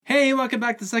Hey, welcome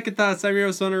back to Second Thoughts. I'm your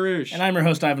host, Sonny Rouge. And I'm your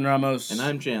host, Ivan Ramos. And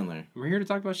I'm Chandler. We're here to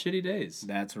talk about shitty days.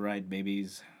 That's right,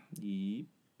 babies. Yep.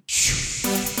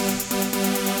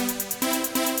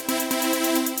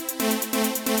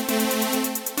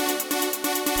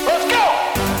 Let's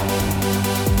go!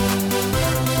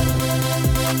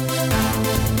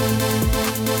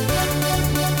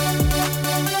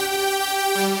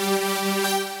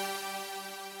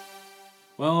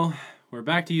 Well, we're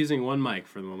back to using one mic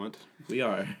for the moment. We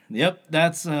are. Yep,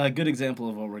 that's a good example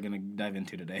of what we're going to dive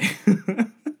into today.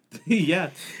 Yeah.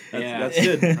 That's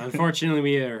good. Unfortunately,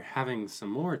 we are having some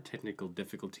more technical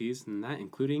difficulties than that,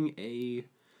 including a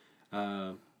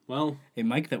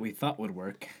mic that we thought would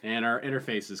work. and our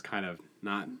interface is kind of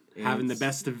not having the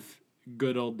best of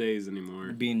good old days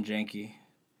anymore. Being janky.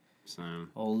 So,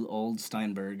 Old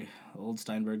Steinberg. Old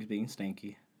Steinberg's being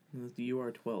stanky. You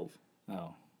are 12.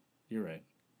 Oh, you're right.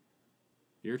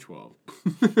 you're 12.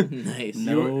 Nice.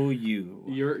 No, you.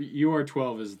 You are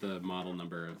 12 is the model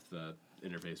number of the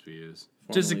interface we use.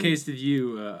 Just in Formerly- case if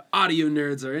you audio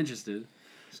nerds are interested.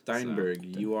 Steinberg,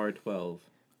 you are 12.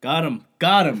 Got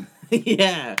him.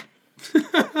 Yeah.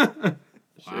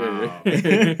 Wow.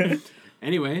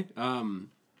 Anyway,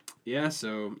 yeah,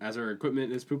 so as our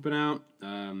equipment is pooping out,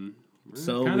 we're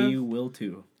So kind we of, will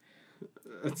too.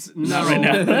 no, right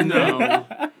now. no.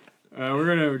 We're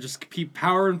gonna just keep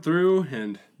powering through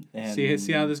and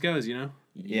see how this goes, you know?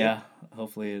 Yeah,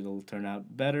 hopefully it'll turn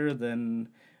out better than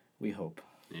we hope.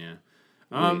 Yeah.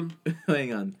 Wait,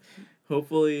 hang on.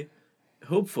 Hopefully,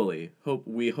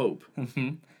 we hope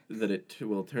Mhm. that it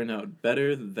will turn out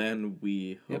better than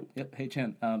we hope. Yep. Hey,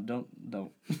 Chan, don't.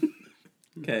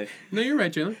 Okay. No, you're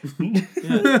right,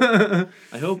 Jalen.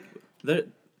 I hope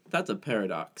that's a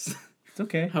paradox. It's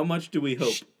okay. How much do we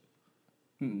hope?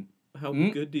 Hmm. How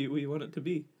good do we want it to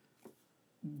be?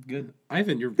 Good.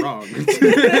 Ivan, you're wrong.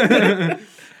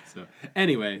 So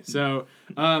anyway,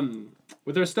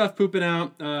 with our stuff pooping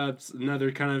out, it's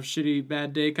another kind of shitty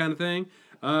bad day kind of thing.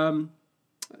 I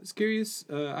was curious,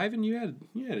 Ivan, you had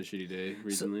a shitty day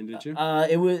recently, did you?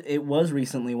 It was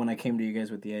recently when I came to you guys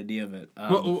with the idea of it.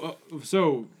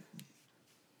 So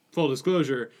full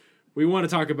disclosure, we want to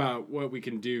talk about what we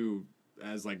can do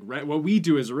as what we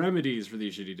do as remedies for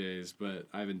these shitty days, but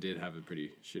Ivan did have a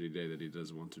pretty shitty day that he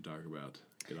doesn't want to talk about.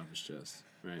 Get off his chest,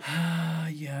 right?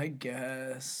 Yeah, I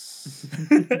guess.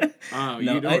 Oh,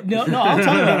 No, you don't. no, I'll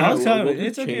talk about it. I'll talk about We'll it.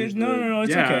 It's okay. change No,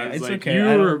 it's yeah, okay. It's like okay.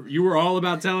 You were all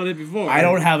about telling it before. I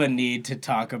don't have a need to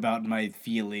talk about my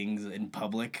feelings in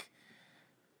public.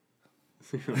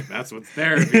 That's what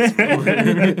therapy's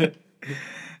for.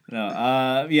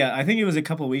 No, yeah, I think it was a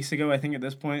couple weeks ago. I think at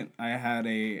this point I had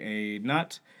a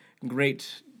not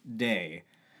great day.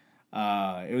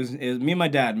 It was me and my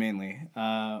dad mainly.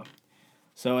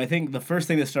 So I think the first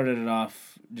thing that started it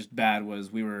off just bad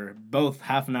was we were both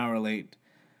half an hour late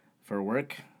for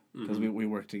work because we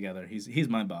work together. He's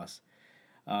my boss,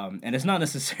 and it's not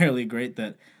necessarily great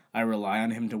that I rely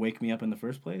on him to wake me up in the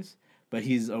first place. But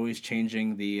he's always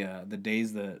changing the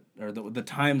days the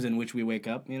times in which we wake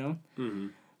up. You know. Mm-hmm.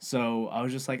 So I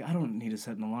was just like, I don't need to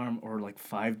set an alarm or like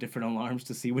 5 different alarms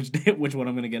to see which one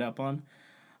I'm gonna get up on.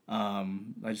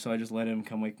 I just let him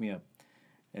come wake me up,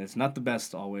 and it's not the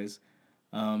best always,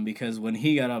 because when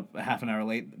he got up a half an hour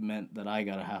late, it meant that I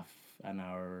got a half an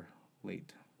hour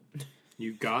late.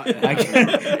 You got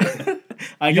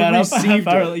I got up a half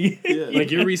hour late.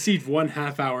 like you received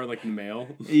 1/2 hour like mail.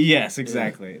 Yes,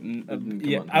 exactly. Come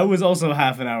on. I was also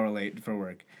half an hour late for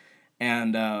work,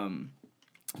 and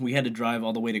we had to drive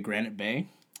all the way to Granite Bay.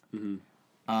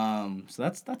 Mm-hmm. So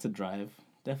that's a drive.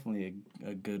 Definitely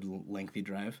a good lengthy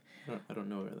drive. I don't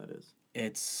know where that is.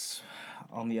 It's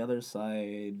on the other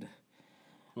side.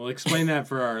 Well, explain that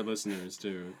for our listeners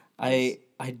too. I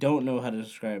don't know how to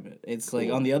describe it. It's like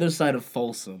Cool. on the other side of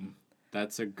Folsom.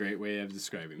 That's a great way of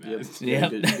describing that.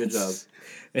 Yep. Yep. Good job.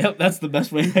 Yep, that's the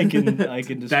best way I can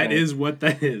describe. That is what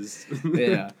that is.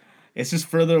 Yeah. It's just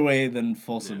further away than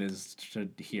Folsom is to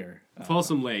here.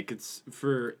 Folsom Lake. It's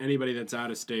for anybody that's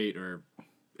out of state or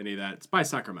any of that. It's by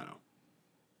Sacramento.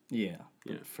 Yeah.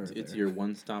 Yeah. Further. It's your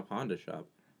one-stop Honda shop.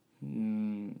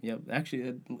 Yep. Actually,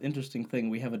 an interesting thing.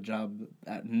 We have a job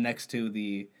next to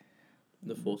the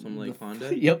Folsom Lake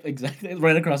Honda? Yep, exactly.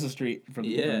 Right across the street from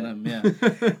them. Yeah.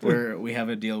 Where we have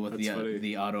a deal with That's funny.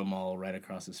 the auto mall right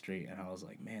across the street, and I was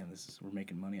like, man, we're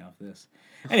making money off this.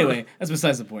 Anyway, that's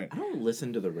besides the point. I don't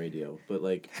listen to the radio, but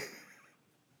like,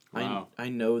 Wow. I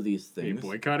know these Are you things.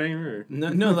 boycotting or?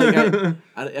 No, like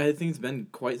I think it's been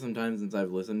quite some time since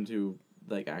I've listened to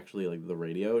like actually like the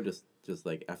radio, just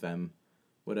like FM,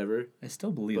 whatever. I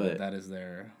still believe But- that is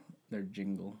their Their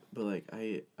jingle. But like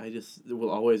I just will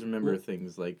always remember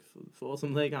things like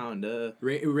Folsom Lake Honda.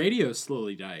 Radio's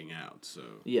slowly dying out, so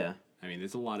Yeah. I mean,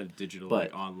 there's a lot of digital,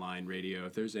 But- like online radio.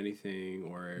 If there's anything,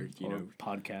 or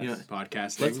Podcast. You know,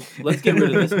 podcasting. Let's get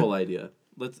rid of this whole idea.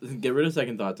 Let's get rid of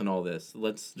second thoughts on all this.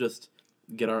 Let's just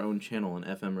get our own channel on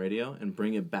FM radio and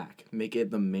bring it back. Make it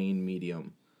the main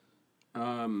medium.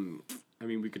 I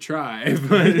mean, we could try,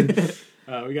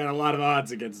 but we got a lot of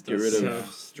odds against Get us. rid so.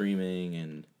 of streaming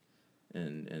and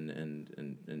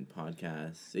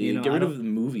podcasts. You know, Get I rid don't- of the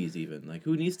movies even. Like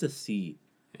who needs to see?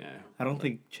 Yeah. I don't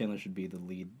think Chandler should be the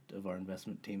lead of our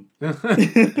investment team.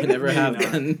 I never have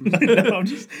been. No,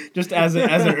 just as an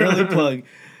early plug,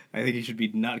 I think he should be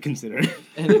not considered.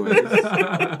 Anyways,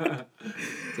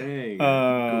 Dang.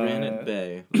 Granite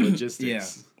Bay.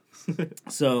 Logistics.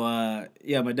 So my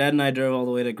dad and I drove all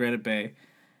the way to Granite Bay,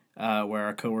 where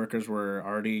our coworkers were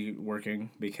already working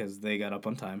because they got up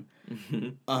on time.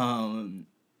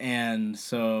 And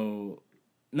so,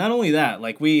 not only that,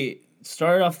 like we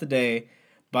started off the day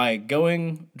by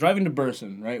driving to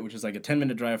Burson, right, which is like a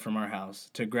 10-minute drive from our house,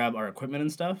 to grab our equipment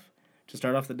and stuff to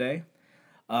start off the day.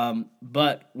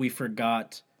 But we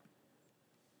forgot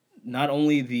not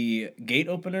only the gate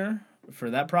opener for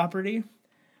that property,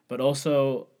 but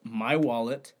also my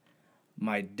wallet,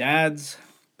 my dad's.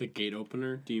 The gate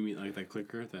opener? Do you mean like that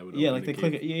clicker that would? Yeah, open like the they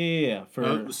click gate? it. Yeah.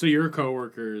 For So your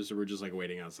coworkers were just like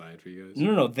waiting outside for you guys.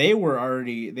 no, they were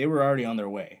already on their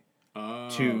way Oh,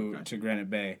 to gotcha. Granite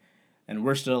Bay, and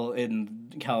we're still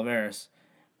in Calaveras,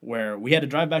 where we had to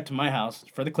drive back to my house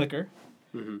for the clicker,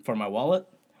 for my wallet,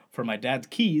 for my dad's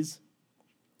keys.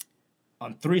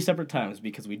 On 3 separate times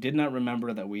because we did not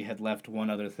remember that we had left one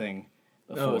other thing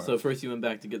before. Oh, so first you went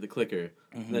back to get the clicker,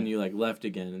 then you like left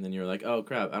again, and then you're like, oh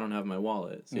crap, I don't have my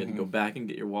wallet. So you had to go back and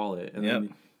get your wallet, and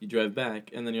then you drive back,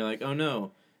 and then you're like, oh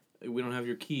no, we don't have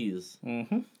your keys.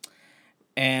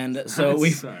 And so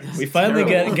we sucks. we finally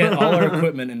Terrible. get all our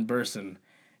equipment in Burson,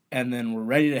 and then we're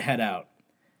ready to head out.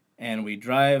 And we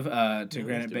drive to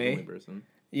Granite Bay.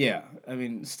 Yeah, I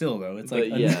mean, still though, it's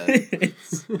like But yeah.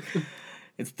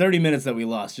 it's 30 minutes that we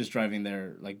lost just driving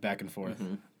there, like back and forth.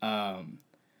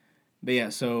 But yeah,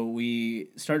 so we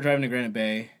start driving to Granite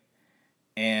Bay,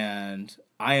 and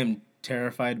I am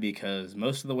terrified because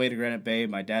most of the way to Granite Bay,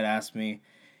 my dad asked me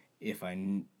if I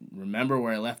remember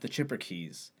where I left the chipper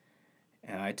keys.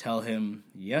 And I tell him,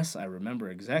 yes, I remember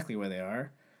exactly where they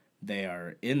are. They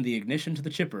are in the ignition to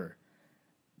the chipper.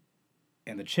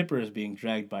 And the chipper is being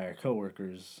dragged by our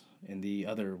coworkers in the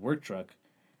other work truck.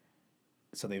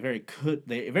 So they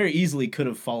very easily could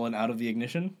have fallen out of the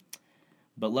ignition.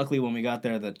 But luckily when we got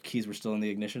there, the keys were still in the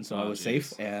ignition, so I was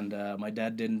safe. And my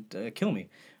dad didn't kill me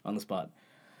on the spot.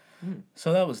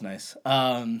 So that was nice.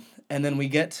 And then we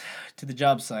get to the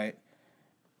job site.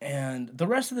 And the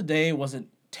rest of the day wasn't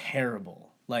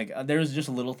terrible. Like, there was just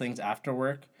little things after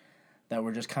work that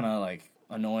were just kind of, like,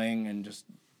 annoying and just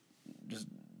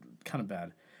kind of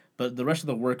bad. But the rest of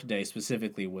the work day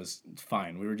specifically was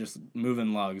fine. We were just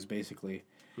moving logs, basically,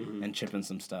 and chipping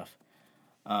some stuff.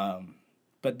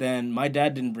 But then my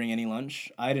dad didn't bring any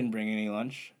lunch. I didn't bring any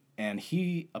lunch. And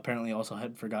he apparently also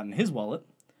had forgotten his wallet.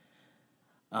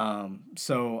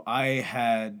 So I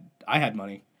had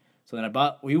money. So then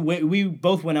we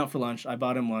both went out for lunch. I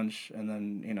bought him lunch, and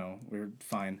then, we were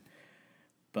fine.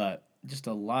 But just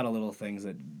a lot of little things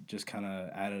that just kind of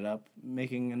added up,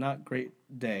 making a not great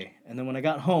day. And then when I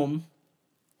got home,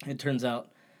 it turns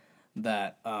out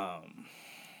that my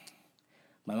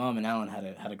mom and Alan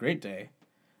had a great day.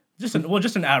 Just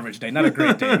an average day, not a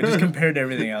great day, but just compared to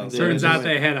everything else. Turns out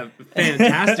they had a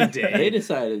fantastic They day.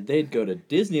 decided they'd go to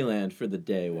Disneyland for the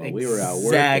day while we were out working.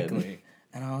 Exactly.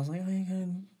 And I was like, "Oh, you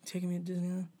gonna take me to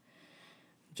Disneyland?"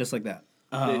 Just like that.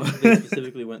 They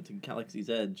specifically went to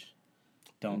Galaxy's Edge.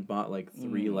 Don't. And bought like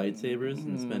 3 lightsabers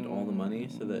and spent all the money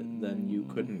so that then you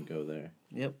couldn't go there.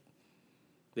 Yep.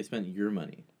 They spent your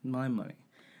money My money.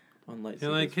 on lightsabers.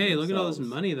 You're like, for hey, look at all this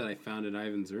themselves. money that I found in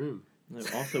Ivan's room.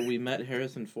 Also, we met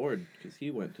Harrison Ford because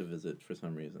he went to visit for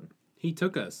some reason. He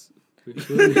took us. We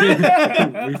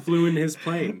flew in his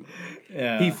plane.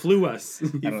 Yeah. He flew us. He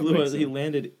don't flew think us. so. He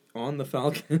landed on the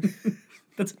Falcon.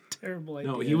 That's a terrible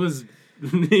idea. No, he was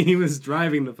he was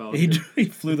driving the Falcon. He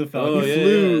flew the Falcon. Oh, He yeah,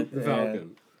 flew yeah. the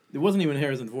Falcon. It wasn't even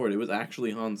Harrison Ford. It was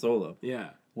actually Han Solo. Yeah.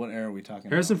 What era are we talking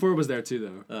Harrison Ford was there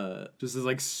too, though. Uh, Just as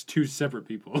like 2 separate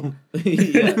people.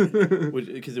 yeah,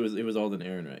 because it was Alden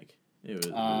Ehrenreich. It was,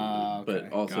 Okay.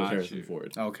 but also Got Harrison you.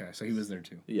 Ford. about? Okay, so he was there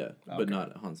too. Yeah, but Okay.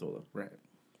 not Han Solo. Right.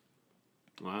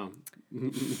 Wow.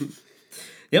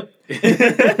 Yep.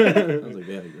 Sounds like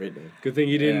they had a great day. Good thing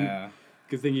you didn't. Yeah.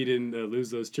 Good thing you didn't lose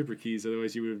those chipper keys.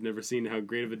 Otherwise, you would have never seen how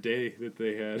great of a day that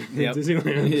they had Yep. in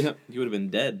Disneyland. Yeah, you would have been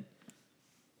dead.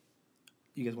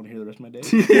 You guys want to hear the rest of my day?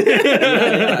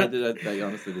 I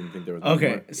honestly didn't think there was. Okay,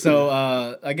 More.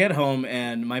 so I get home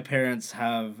and my parents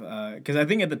have, because I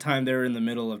think at the time they were in the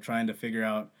middle of trying to figure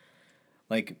out,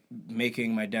 like,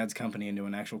 making my dad's company into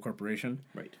an actual corporation.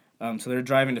 Right. So they're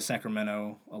driving to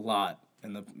Sacramento a lot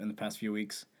in the past few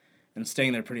weeks, and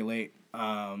staying there pretty late,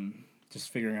 just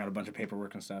figuring out a bunch of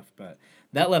paperwork and stuff. But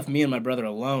that left me and my brother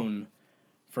alone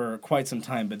for quite some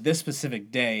time. But this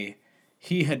specific day,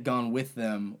 he had gone with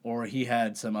them, or he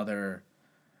had some other.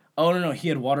 Oh no, he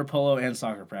had water polo and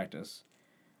soccer practice,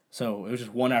 so it was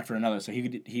just one after another. So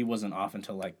he wasn't off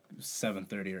until like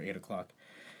 7:30 or 8:00.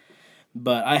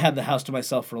 But I had the house to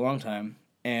myself for a long time,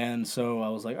 and so I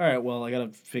was like, all right, well, I gotta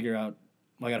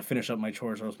finish up my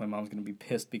chores, or else my mom's gonna be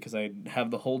pissed because I have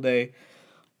the whole day,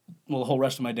 the whole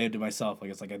rest of my day to myself.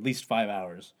 Like it's like at least 5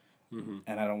 hours,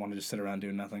 and I don't want to just sit around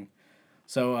doing nothing.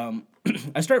 So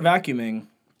I start vacuuming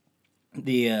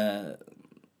the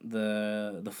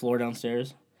floor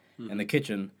downstairs and the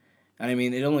kitchen, and I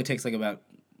mean it only takes like about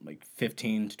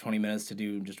 15 to 20 minutes to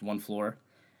do just one floor.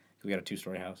 We got a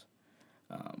 2-story house.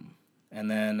 And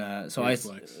then, so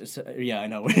yeah, I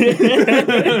know.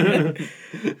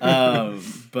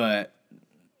 But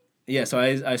yeah, so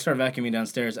I start vacuuming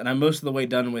downstairs, and I'm most of the way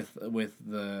done with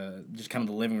the just kind of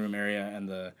the living room area and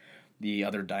the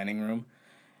other dining room,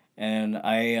 and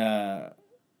I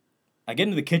get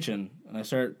into the kitchen and I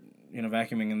start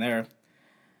vacuuming in there,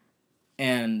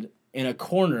 and in a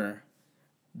corner,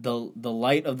 the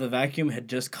light of the vacuum had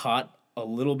just caught a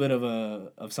little bit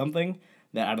of something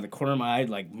that out of the corner of my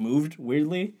eye moved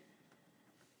weirdly.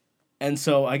 And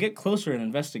so I get closer and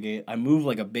investigate. I move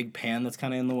a big pan that's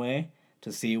kind of in the way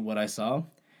to see what I saw. And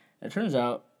it turns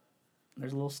out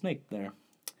there's a little snake there.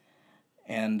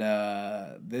 And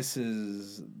this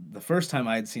is the first time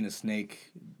I had seen a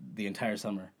snake the entire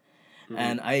summer. Mm-hmm.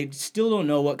 And I still don't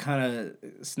know what kind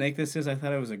of snake this is. I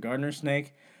thought it was a gardener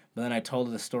snake. But then I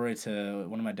told the story to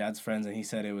one of my dad's friends, and he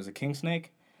said it was a king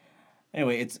snake.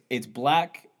 Anyway, it's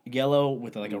black, yellow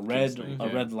with a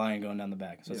red line going down the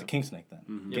back. So it's a king snake then.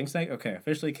 Mm-hmm. King snake? Okay,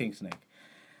 officially king snake.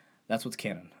 That's what's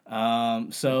canon.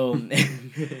 So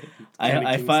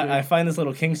I find this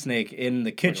little king snake in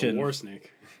the kitchen. Like a war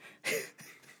snake.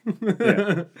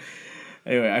 Yeah.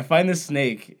 Anyway, I find this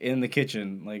snake in the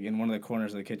kitchen, in one of the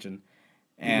corners of the kitchen.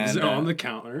 And was it on the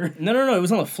counter? No. It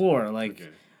was on the floor, okay.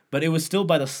 But it was still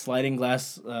by the sliding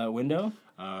glass window.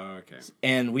 Oh, okay.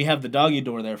 And we have the doggy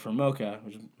door there for Mocha,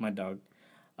 which is my dog.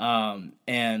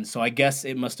 And so I guess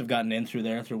it must have gotten in through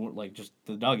there, through just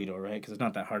the doggy door, right? Because it's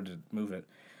not that hard to move it.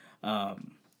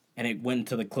 And it went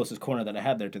to the closest corner that I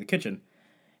had there to the kitchen.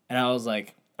 And I was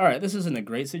like, all right, this isn't a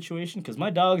great situation because my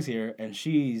dog's here and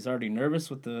she's already nervous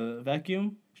with the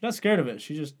vacuum. She's not scared of it.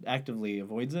 She just actively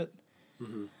avoids it.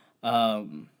 Mm-hmm.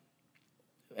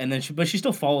 And then she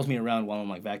still follows me around while I'm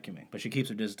vacuuming, but she keeps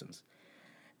her distance.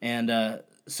 And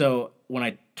so when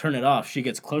I turn it off, she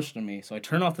gets closer to me. So I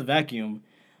turn off the vacuum.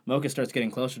 Mocha starts getting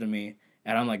closer to me,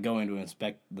 and I'm going to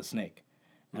inspect the snake.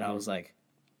 And I was like,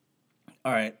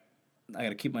 all right, I got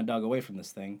to keep my dog away from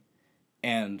this thing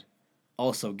and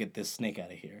also get this snake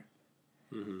out of here.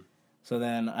 Mm-hmm. So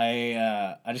then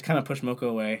I just kind of push Mocha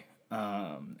away,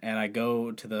 and I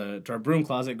go to our broom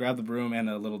closet, grab the broom and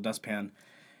a little dustpan,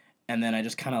 and then I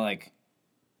just kind of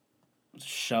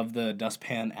shove the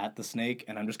dustpan at the snake,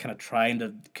 and I'm just kind of trying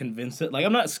to convince it.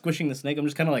 I'm not squishing the snake. I'm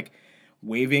just kind of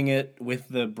waving it with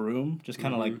the broom, just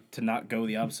kind of to not go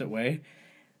the opposite way.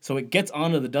 So it gets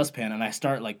onto the dustpan, and I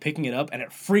start picking it up, and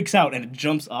it freaks out, and it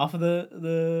jumps off of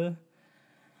the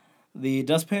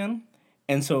dustpan.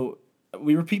 And so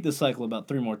we repeat the cycle about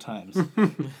 3 more times.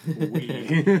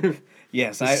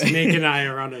 Yes, Snake and I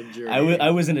are on a journey.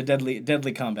 I was in a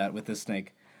deadly combat with this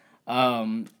snake.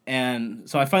 And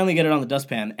so I finally get it on the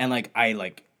dustpan, and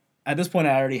at this point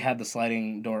I already had the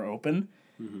sliding door open.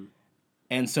 Mm-hmm.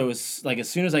 And so as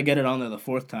soon as I get it on there the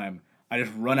 4th time, I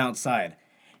just run outside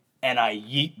and I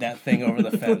yeet that thing over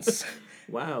the fence.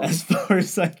 Wow. As far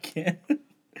as I can.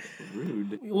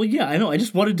 Rude. Well, yeah, I know. I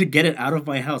just wanted to get it out of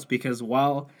my house because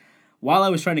while I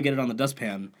was trying to get it on the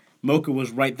dustpan, Mocha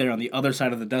was right there on the other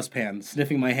side of the dustpan,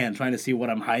 sniffing my hand, trying to see what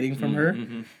I'm hiding from her.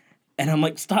 Mm-hmm. And I'm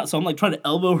like, stop. So I'm trying to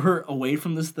elbow her away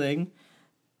from this thing.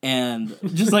 And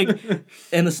just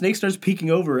and the snake starts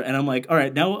peeking over. And I'm like, all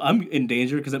right, now I'm in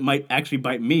danger because it might actually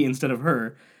bite me instead of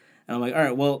her. And I'm like, all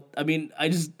right, well, I mean,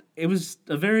 it was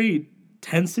a very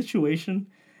tense situation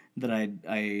that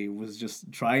I was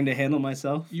just trying to handle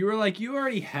myself. You were you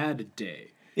already had a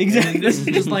day. Exactly. And this is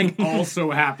just like also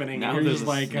happening. Now and you're there's just a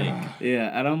like, snake.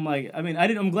 Yeah, and I'm like, I mean,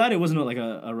 I'm glad it wasn't like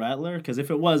a rattler, because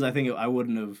if it was, I think I would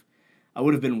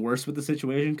have been worse with the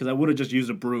situation, because I would have just used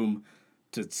a broom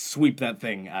to sweep that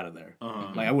thing out of there.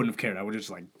 Like, I wouldn't have cared. I would have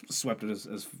just like swept it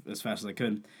as fast as I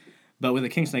could. But with the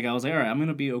king snake, I was like, all right, I'm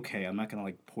gonna be okay. I'm not gonna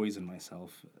like poison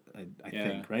myself. I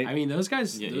think, right? I mean, those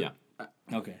guys. Yeah.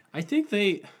 Okay. I think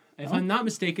they, if I'm not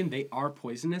mistaken, they are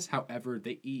poisonous. However,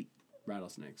 they eat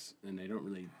rattlesnakes, and they don't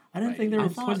really. I didn't bite think they you. were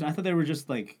poison. I thought they were just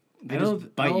like they I just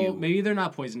don't bite you. Maybe they're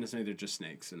not poisonous. Maybe they're just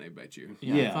snakes, and they bite you.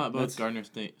 Yeah, Yeah, I thought that's- both gardener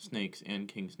snakes and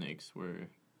king snakes were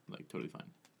like totally fine.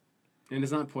 And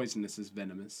it's not poisonous; it's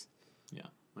venomous. Yeah.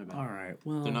 My bad. All right.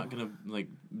 Well. They're not gonna like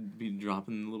be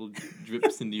dropping little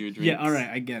drips into your drinks. Yeah. All right.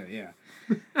 I get it. Yeah.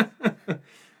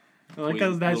 I like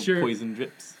how that's little your poison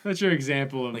drips, that's your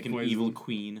example of like an poison. evil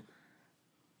queen,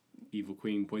 evil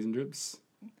queen poison drips.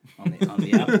 On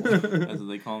the apple. as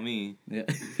they call me. Yeah.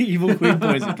 Evil queen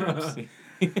poison drips.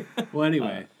 Well,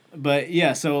 anyway, But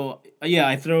yeah, so yeah,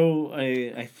 I throw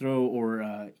or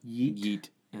yeet. Yeet,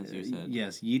 as you said.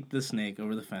 Yes, yeet the snake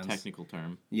over the fence. Technical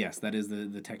term. Yes, that is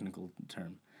the technical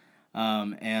term.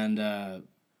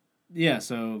 Yeah,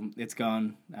 so it's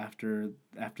gone after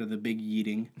the big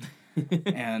yeeting,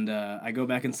 and I go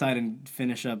back inside and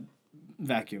finish up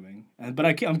vacuuming. But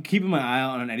I'm keeping my eye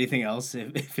out on anything else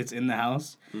if it's in the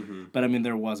house. mm-hmm. But I mean,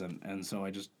 there wasn't, and so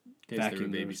I just There were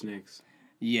vacuumed baby those. snakes.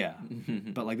 Yeah,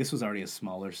 but like this was already a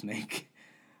smaller snake.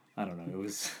 I don't know. It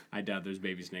was I doubt there's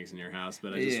baby snakes in your house,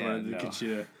 but I just Yeah, wanted to no. get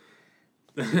you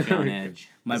Get on to. edge.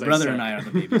 my 'Cause I brother suck. and I are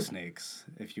the baby snakes.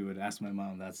 If you would ask my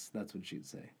mom, that's what she'd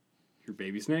say. Your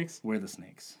baby snakes? We're the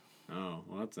snakes. Oh,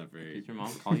 well, that's not very. Did your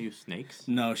mom call you snakes?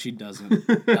 No, she doesn't.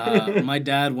 My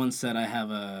dad once said I have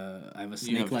a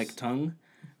snake-like tongue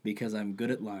because I'm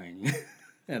good at lying,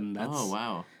 and that's Oh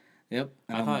wow! Yep.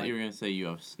 and I I'm thought like- you were gonna say you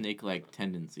have snake-like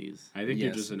tendencies. I think you're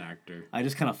Yes. just an actor. I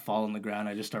just kind of fall on the ground.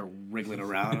 I just start wriggling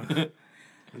around.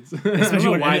 I Especially don't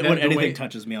know when, why when the anything way-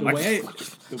 touches me. I'm The like, way,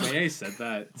 the way I said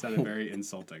that sounded very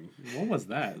insulting. What was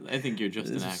that? I think you're just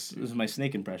an this actor. is my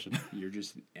snake impression. You're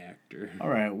just an actor. All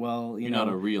right. Well, you You're know,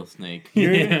 not a real snake.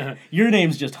 your, Yeah. your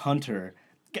name's just Hunter.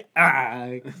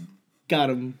 Got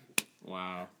him.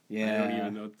 Wow. Yeah. I don't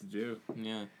even know what to do.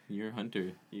 Yeah, you're a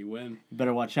hunter. You win. You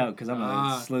better watch out because I'm a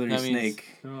Ah, slithery that means- snake.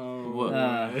 Oh. What?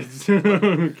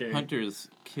 okay. Hunters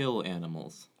kill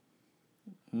animals.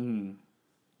 Mm.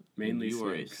 Mainly you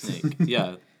are a snakes. snake.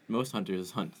 Yeah, most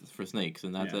hunters hunt for snakes,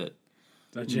 and that's Yeah. it.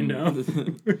 Don't you know?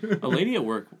 A lady at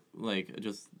work, like,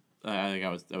 just I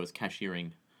was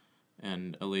cashiering,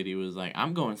 and a lady was like,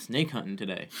 "I'm going snake hunting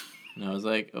today," and I was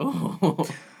like, "Oh."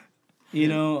 You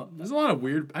know, There's a lot of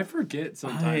weird. I forget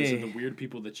sometimes of I- the weird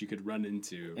people that you could run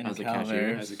into in As a Calvert.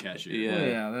 cashier? as a cashier. Yeah. Oh,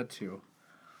 yeah, that too.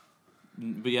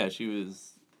 But yeah, she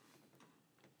was.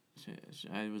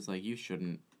 I was like, "You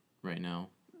shouldn't right now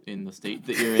in the state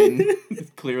that you're in."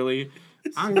 Clearly,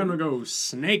 I'm gonna go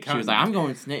snake she hunting. was like, "I'm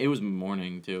going snake." It was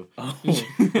morning too. Oh,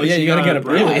 well, yeah, you gotta get up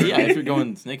got a early. Yeah, if you're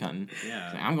going snake hunting. She's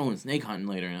Yeah. like, I'm going snake hunting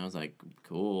later, and I was like,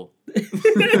 "Cool,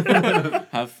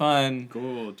 have fun."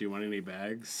 Cool. Do you want any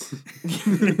bags?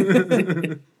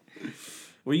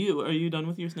 Are you done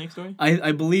with your snake story?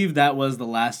 I believe that was the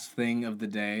last thing of the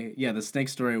day. Yeah, the snake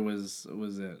story was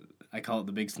I call it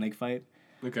the big snake fight.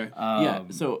 Okay. Yeah.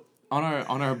 So on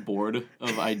our board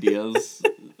of ideas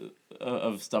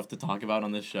of stuff to talk about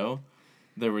on this show,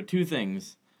 there were two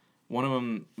things. One of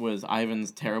them was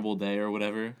Ivan's terrible day or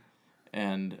whatever,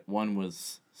 and one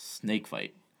was snake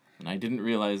fight. And I didn't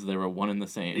realize they were one and the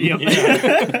same. Yep.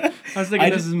 I was thinking I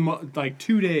this just- is like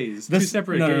 2 days, The two s-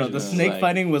 separate no, occasions. the occasions. snake Like,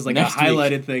 fighting was like a next week.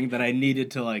 highlighted thing that I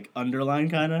needed to like underline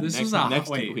kind of. This Next, is a next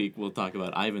wait. week we'll talk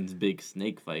about Ivan's big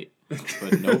snake fight.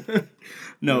 But nope.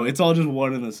 No, it's all just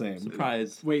one and the same.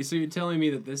 Surprise. Wait, so you're telling me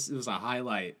that this was a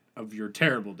highlight of your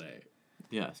terrible day?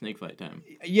 Yeah, snake fight time.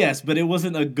 Yes, but it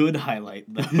wasn't a good highlight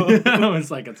though.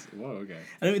 It's like it's whoa, okay.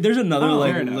 I mean, there's another Oh,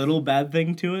 like fair enough. little bad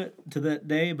thing to that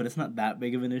day, but it's not that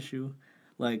big of an issue.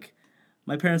 Like,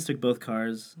 my parents took both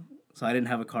cars, so I didn't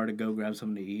have a car to go grab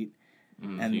something to eat, So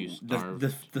and you starved.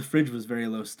 the fridge was very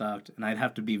low stocked, and I'd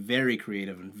have to be very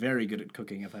creative and very good at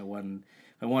cooking if I wanted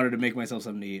to make myself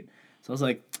something to eat. So I was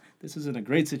like, this isn't a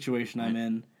great situation I'm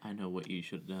in. I know what you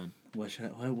should have done. What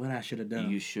I should have done?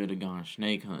 You should have gone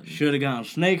snake hunting. Should have gone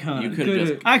snake hunting. You could have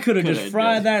just. I could have just coulda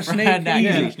fried that snake fried that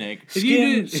easy. snake. If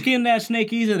you Skin that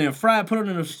snake easy and then put it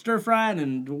in a stir fry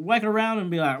and whack it around and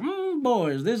be like,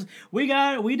 boys, we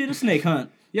did a snake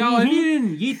hunt. Yo, if you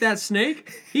didn't eat that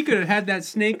snake, he could have had that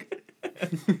snake.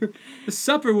 The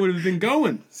supper would have been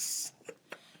going.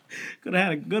 Could have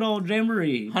had a good old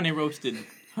jamboree. Honey roasted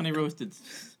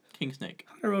king snake.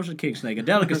 Hunter roasted king snake, a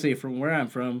delicacy from where I'm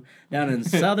from, down in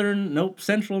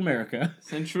Central America.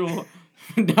 Central,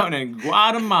 down in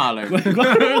Guatemala.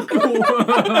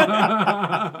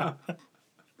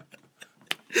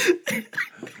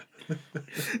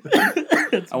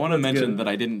 I want to mention that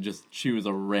I didn't just choose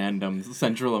a random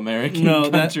Central American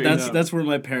country. That's where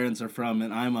my parents are from,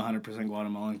 and I'm 100%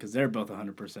 Guatemalan because they're both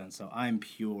 100%. So I'm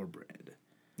purebred.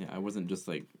 Yeah, I wasn't just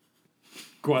like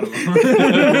Guatemala.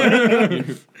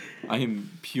 I am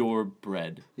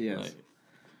purebred. Yes. Like,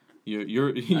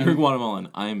 you're Guatemalan.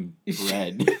 I'm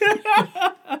bred.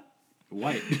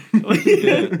 White.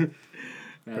 Yeah.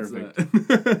 That's Perfect.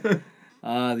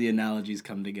 The analogies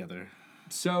come together.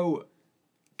 So,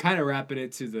 kind of wrapping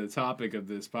it to the topic of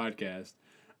this podcast.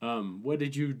 What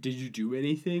did you do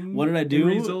anything? What did I do?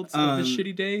 In results of the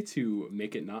shitty day to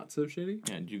make it not so shitty?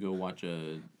 Yeah, did you go watch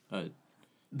a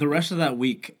The rest of that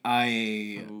week,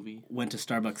 I movie? went to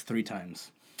Starbucks 3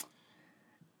 times.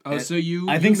 Oh, so I think you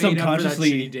made up for that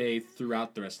subconsciously- shitty day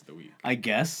throughout the rest of the week. I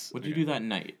guess. What did you do that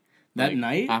night? That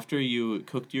night? after you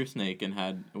cooked your snake and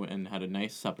had a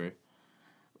nice supper.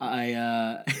 I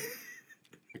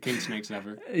A king snake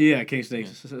supper. yeah, king snake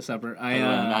supper. I'm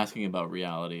asking about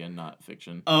reality and not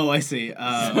fiction. Oh, I see.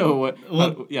 So what?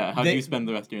 well, how did they- you spend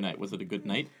the rest of your night? Was it a good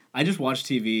night? I just watched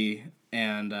TV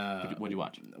and What did you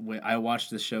watch? I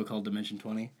watched this show called Dimension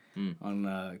 20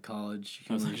 on college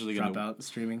I was actually gonna- dropout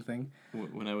streaming thing.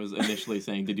 When I was initially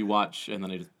saying, "Did you watch?" and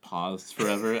then I just paused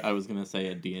forever, I was gonna say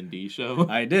a D&D show.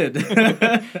 I did.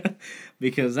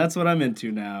 Because that's what I'm into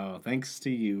now. Thanks to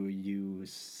you, you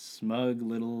smug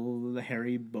little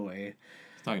hairy boy.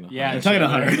 Talking to Yeah, I'm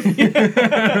Hunter. talking to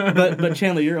Hunter. but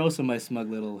Chandler, you're also my smug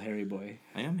little hairy boy.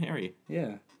 I am Harry.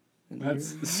 Yeah. And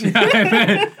That's yeah, I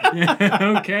bet.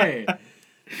 Yeah, okay.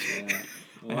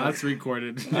 Well, that's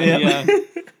recorded. Yeah.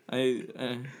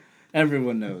 I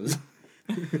everyone knows.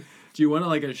 Do you want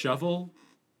like a shovel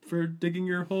for digging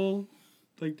your hole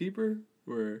like deeper,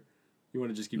 or you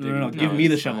want to just keep digging? No, No, give me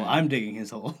the it's shovel. fine. I'm digging his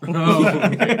hole. Oh,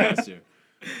 okay, that's you.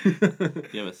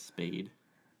 you have a spade.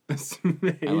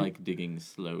 I like digging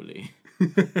slowly. A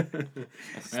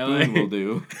spoon like- will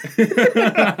do.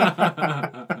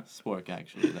 Spork,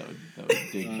 actually, that would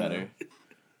dig better.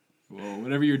 Well,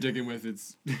 whatever you're digging with,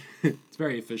 it's it's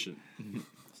very efficient.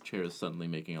 This chair is suddenly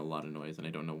making a lot of noise, and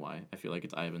I don't know why. I feel like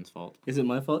it's Ivan's fault Is it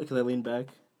my fault because I leaned back?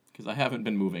 because I haven't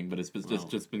been moving, but it's Well.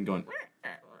 just been going.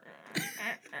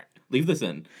 Leave this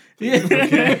in.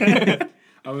 Yeah.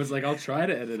 I was like, I'll try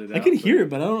to edit it out. I can but- hear it,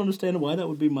 but I don't understand why that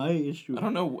would be my issue. I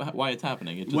don't know why it's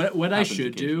happening. It just What I happens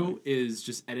should occasionally. do is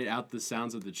just edit out the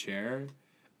sounds of the chair.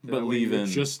 But That way leave you're in.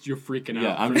 You're freaking out.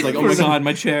 Yeah, I'm for- just like, oh my god,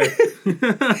 my chair.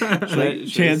 Like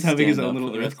Chan's having his own stand up for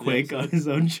little the rest of the earthquake on episode? his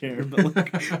own chair, but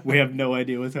like we have no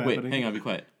idea what's Wait, happening. hang on, be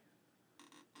quiet.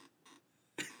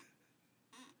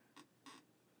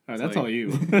 All right, that's like- all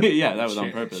you. Yeah, that was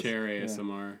on purpose. Chair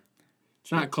ASMR.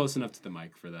 It's not close enough to the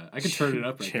mic for that. I could turn it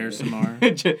up. Right Chair there. Samar.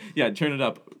 Yeah, turn it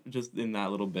up just in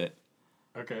that little bit.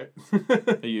 Okay.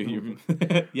 You,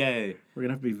 yay. We're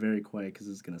gonna have to be very quiet because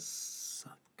it's gonna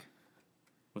suck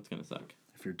What's gonna suck?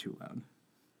 if you're too loud.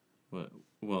 What?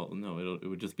 Well, no, it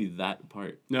would just be that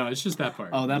part. No, it's just that part.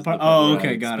 Oh, that Just part. the part Oh, where I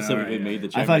okay, got it. all specifically right. made the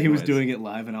chair I thought he make was noise. doing it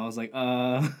live, and I was like, Oh,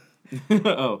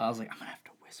 I was like, I'm gonna have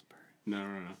to whisper. No.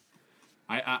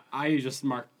 I just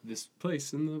marked this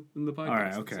place in the podcast. All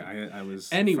right, okay. I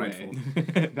was Anyway,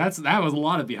 frightful. that was a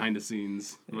lot of behind the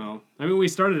scenes. Well, I mean, we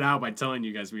started out by telling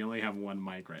you guys we only have one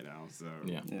mic right now, so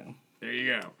yeah. Yeah. there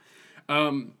you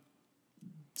go.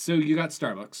 So you got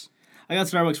Starbucks. I got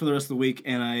Starbucks for the rest of the week,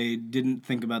 and I didn't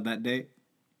think about that day.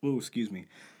 Oh, excuse me.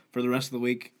 For the rest of the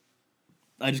week,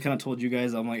 I just kind of told you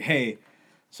guys, I'm like, hey,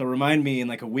 so remind me in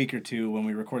like a week or two when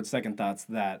we record Second Thoughts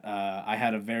that I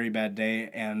had a very bad day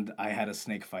and I had a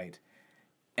snake fight.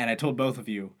 And I told both of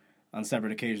you on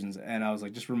separate occasions, and I was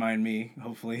like, just remind me,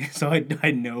 hopefully, so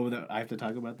I know that I have to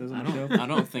talk about this on the show. I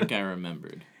don't think I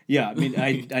remembered. Yeah, I mean,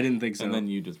 I didn't think so. And then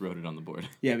you just wrote it on the board.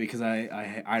 Yeah, because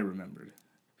I remembered.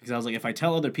 Because I was like, if I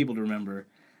tell other people to remember,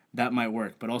 that might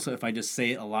work. But also, if I just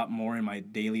say it a lot more in my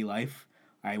daily life,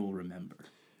 I will remember.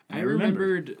 And I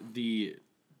remembered the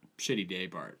shitty day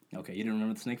part. Okay, you didn't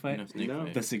remember the snake fight? No snake No.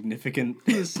 fight. The significant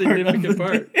The significant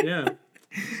part. Yeah.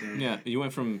 Yeah, you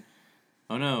went from,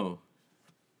 oh no,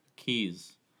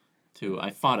 keys, to I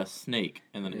fought a snake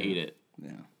and then ate it.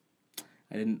 Yeah.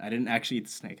 I didn't actually eat the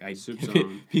snake. I Soup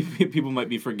zone. People might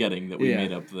be forgetting that we Yeah.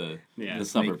 made up the snake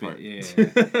supper part.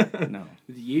 bit. No.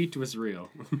 The yeet was real.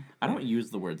 I don't use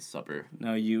the word supper.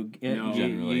 No, you No. you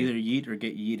Generally. either yeet or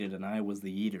get yeeted, and I was the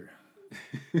yeeter.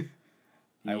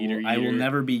 I will Yeeter, I will yeeter.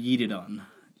 never be yeeted on.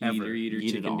 Ever. Eater,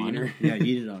 Yeeted chicken on. dinner. Yeah,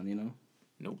 yeeted on, you know?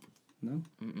 Nope. No?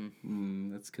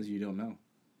 Mm-mm. That's because you don't know.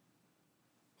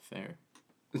 Fair.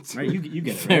 Right, you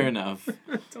get it, Fair right? enough.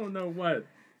 I don't know what.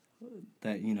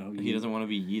 That, you know... He doesn't want to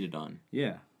be yeeted on.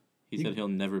 Yeah. He said he'll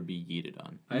never be yeeted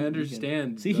on. I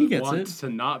understand. See, the he gets want it. to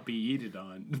not be yeeted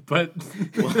on, but.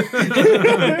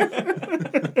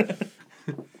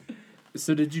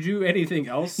 So did you do anything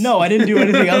else? No, I didn't do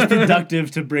anything else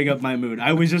productive to bring up my mood.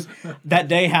 I was just... That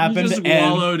day You happened just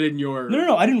and... wallowed in your.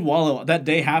 No, I didn't wallow. That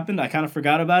day happened, I kind of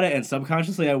forgot about it, and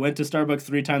subconsciously I went to Starbucks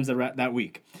 3 times that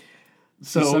week.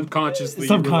 So subconsciously,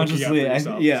 subconsciously, you were looking out for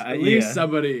yourself. yeah, At least yeah.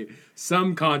 somebody,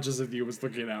 some conscious of you was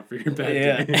looking out for your bad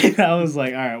Yeah, day. I was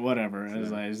like, all right, whatever. It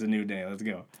was like, it's a new day. Let's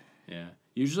go. Yeah.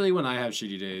 Usually when I have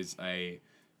shitty days, I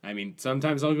mean,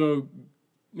 sometimes I'll go.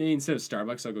 Maybe instead of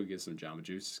Starbucks, I'll go get some Jamba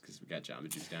Juice because we got Jamba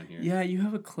Juice down here. Yeah, you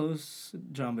have a close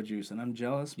Jamba Juice, and I'm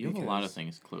jealous. You have a lot of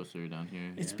things closer down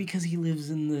here. It's Yeah. because he lives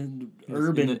in the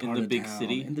urban in part the of big town,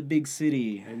 city? In the big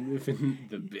city. I live in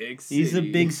the big city. He's a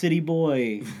big city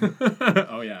boy.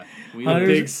 Oh yeah. We The Hunter's-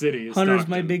 big city. Is Hunter's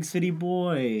my Stockton. big city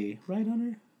boy, right,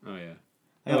 Hunter? Oh yeah.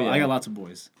 I got lots of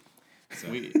boys.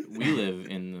 we live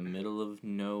in the middle of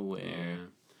nowhere.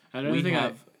 Another We thing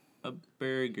have a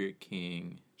Burger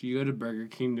King. do you go to Burger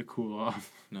King to cool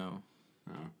off? No.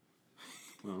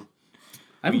 Well,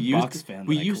 I'm we a used box fan.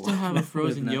 we that I used cool to have a with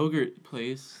frozen now. yogurt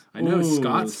place. I know Ooh,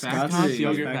 Scott's Scott's Factory. Scott's Scott's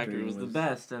Yogurt Factory Factory was the was-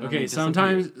 best. And then Okay, they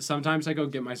disappeared. sometimes I go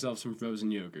get myself some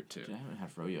frozen yogurt too. I haven't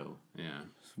had froyo. Yeah.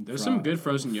 There's some good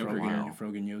frozen yogurt here.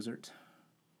 Frogen yogurt.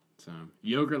 So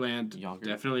Yogurtland, Yogurt.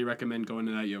 definitely recommend going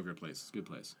to that yogurt place. It's a good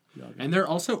place. Yogurt. And they're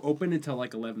also open until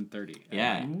like 11:30.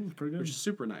 Yeah. Pretty good. Which is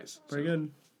super nice. Pretty So,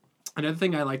 good. Another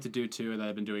thing I like to do too that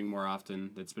I've been doing more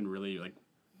often that's been really like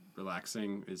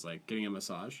relaxing is like getting a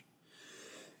massage.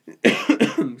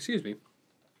 Excuse me.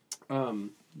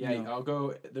 Yeah, No. I'll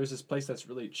go. There's this place that's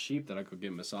really cheap that I could get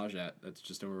a massage at. That's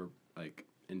just over like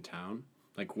in town.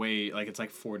 Like it's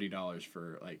like $40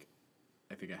 for like,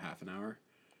 I think a half an hour.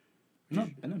 Not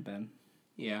bad.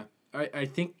 Yeah, I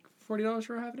think $40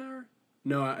 for a half an hour.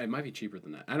 No, it might be cheaper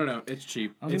than that. I don't know. It's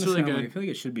cheap. I was It's gonna really say, I'm good. like, I feel like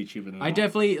it should be cheaper than that. I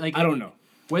definitely like. I don't know.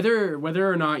 Whether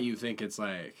or not you think it's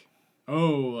like, oh,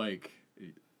 like,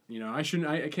 you know, I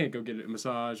can't go get a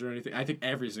massage or anything. I think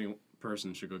every single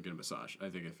person should go get a massage. I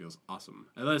think it feels awesome.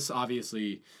 Unless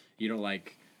obviously you don't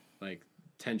like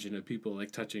tension of people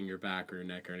like touching your back or your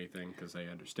neck or anything, because I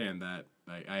understand that.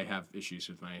 I have issues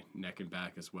with my neck and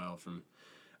back as well from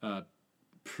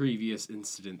previous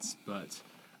incidents, but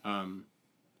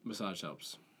massage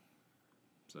helps.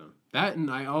 So that,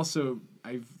 and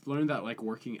I've learned that like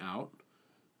working out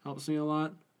helps me a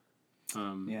lot.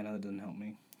 Yeah, no, that doesn't help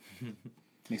me.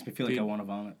 Makes me feel like Dude. I want to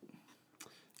vomit.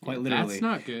 Quite literally. That's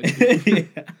not good.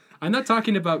 Yeah. I'm not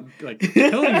talking about like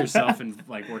killing yourself and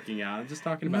like working out. I'm just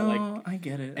talking about like No, I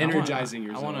get it. energizing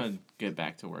yourself. I want to get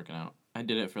back to working out. I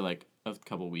did it for like a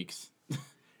couple weeks.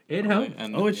 It helps.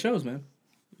 And Oh, it shows, man.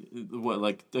 what,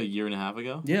 like a year and a half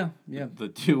ago? Yeah. The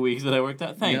 2 weeks that I worked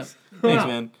out? Thanks. Thanks,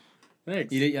 man.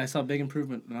 Thanks. Yeah, I saw a big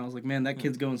improvement, and I was like, man, that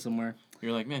kid's going somewhere.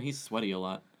 You're like, man, he's sweaty a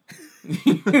lot.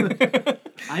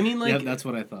 I mean, like, Yeah, that's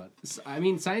what I thought. I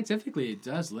mean, scientifically, it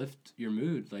does lift your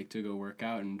mood, like to go work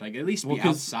out and like at least be Well, 'cause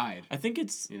outside. I think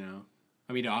it's, You know,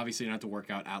 I mean, obviously not to work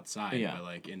out outside, Yeah. but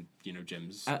like in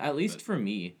gyms. at least but- for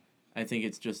me, I think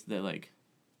it's just that, like,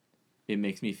 it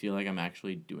makes me feel like I'm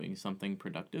actually doing something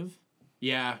productive.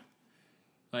 Yeah,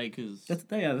 like Because That's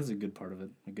a good part of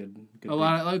it. A good a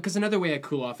lot of because another way I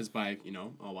cool off is by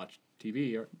I'll watch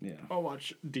TV or Yeah. I'll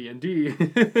watch D&D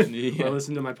Yeah. or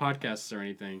listen to my podcasts or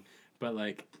anything. But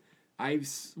like,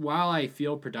 while I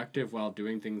feel productive while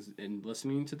doing things and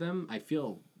listening to them, I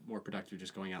feel more productive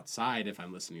just going outside if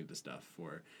I'm listening to stuff,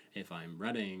 or if I'm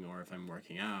running, or if I'm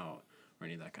working out, or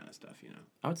any of that kind of stuff.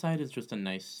 outside is just a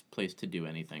nice place to do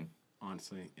anything.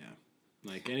 Honestly, yeah.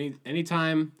 Like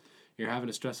anytime you're having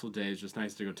a stressful day, it's just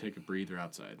nice to go take a breather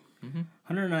outside.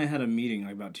 Hunter and I had a meeting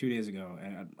like about 2 days ago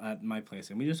at my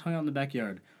place, and we just hung out in the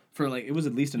backyard for like, it was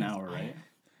at least an hour, right?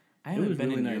 I It haven't was been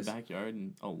really in nice. your backyard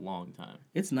in a long time.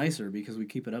 It's nicer because we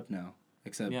keep it up now.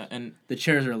 Except Yeah, and the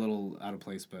chairs are a little out of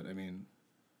place, but I mean,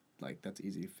 like, that's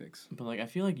easy to fix. but like I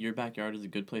feel like your backyard is a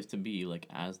good place to be, like,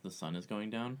 as the sun is going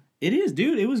down. It is,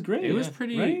 dude. It was great. It was Yeah.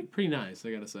 pretty Right? nice,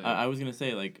 I gotta say. I was gonna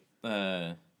say, like,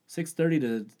 6:30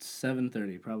 to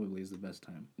 7:30 probably is the best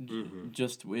time.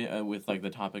 just with like the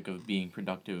topic of being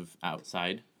productive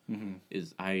outside,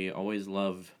 is I always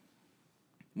love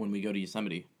when we go to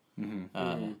Yosemite.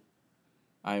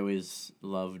 I always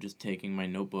love just taking my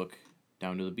notebook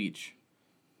down to the beach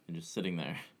and just sitting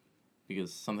there,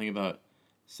 because something about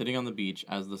sitting on the beach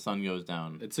as the sun goes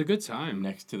down It's a good time.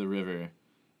 next to the river,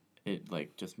 it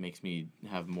like just makes me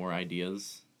have more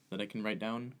ideas that I can write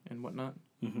down and whatnot.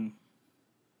 Mm-hmm.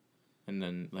 And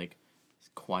then like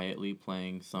quietly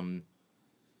playing some.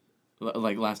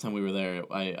 Like last time we were there,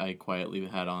 I quietly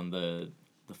had on the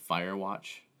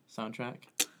Firewatch soundtrack.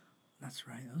 That's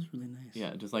right. That was really nice.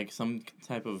 Yeah, just like some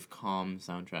type of calm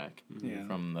soundtrack Yeah.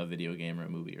 from a video game or a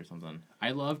movie or something.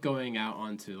 I love going out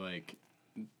onto like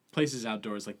places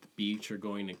outdoors like the beach or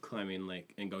going and climbing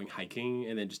like and going hiking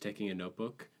and then just taking a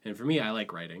notebook. And for me, I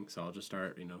like writing, so I'll just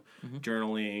start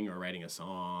journaling or writing a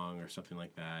song or something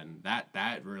like that. And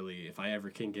that really, if I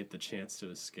ever can get the chance to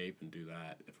escape and do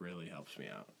that, it really helps me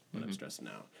out when I'm stressing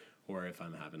out or if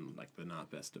I'm having like the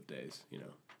not best of days,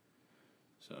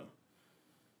 So,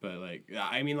 but like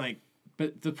I mean like,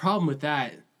 but the problem with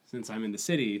that, since I'm in the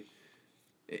city,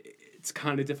 it's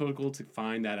kind of difficult to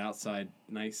find that outside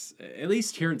nice, at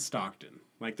least here in Stockton.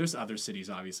 Like, there's other cities,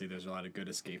 obviously, there's a lot of good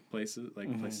escape places,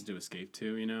 like places to escape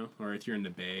to, or if you're in the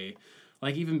Bay.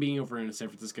 Like, even being over in San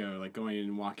Francisco, like going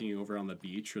and walking over on the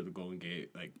beach or the Golden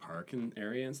Gate, like, park and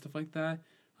area and stuff like that.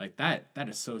 Like, that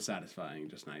is so satisfying,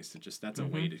 just nice to just, that's a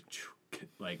way to,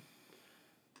 like,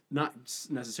 not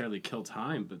necessarily kill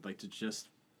time, but, like, to just,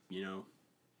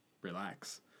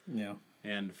 relax. Yeah.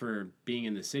 And for being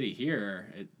in the city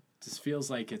here, it just feels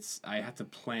like I have to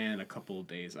plan a couple of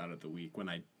days out of the week when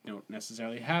I don't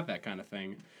necessarily have that kind of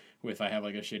thing. If I have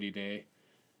like a shitty day,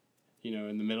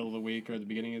 in the middle of the week or the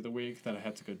beginning of the week, that I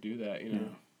have to go do that,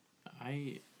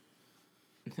 I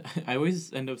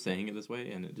always end up saying it this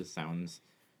way, and it just sounds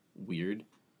weird.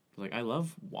 Like, I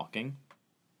love walking.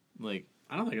 Like,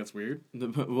 I don't think that's weird.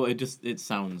 It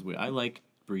sounds weird. I like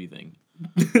breathing.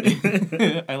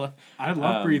 I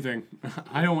love breathing.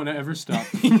 I don't want to ever stop.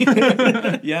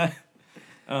 Yeah.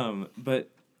 But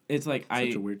it's like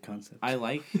Such a weird concept.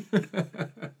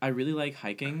 I really like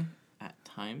hiking at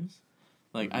times.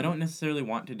 Like, I don't necessarily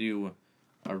want to do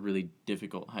a really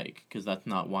difficult hike, because that's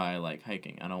not why I like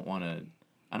hiking. I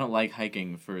don't like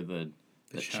hiking for the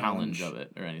challenge of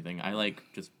it or anything. I like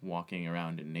just walking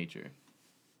around in nature.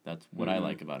 That's what I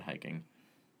like about hiking.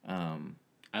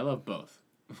 I love both.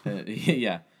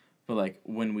 Yeah, but like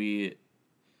when we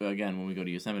go to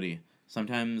Yosemite,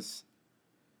 sometimes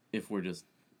if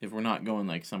we're not going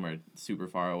like somewhere super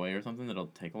far away or something that'll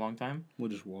take a long time, We'll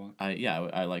just walk.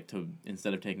 I like to,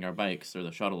 instead of taking our bikes or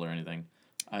the shuttle or anything,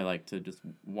 I like to just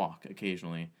walk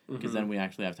occasionally, because then we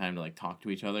actually have time to like talk to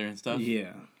each other and stuff.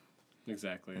 Yeah.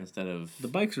 Exactly. Instead of The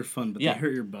bikes are fun, but Yeah. they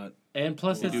hurt your butt. And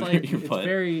plus, They it's do like hurt your it's butt.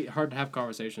 very hard to have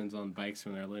conversations on bikes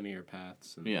when they're linear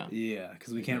paths. And yeah. Yeah,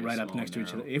 because we They're can't very ride up small next to and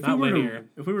each other. narrow. Not linear.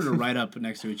 If we were to ride up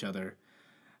next to each other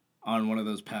on one of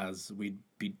those paths, we'd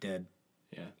be dead.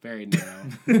 Yeah, very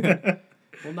narrow.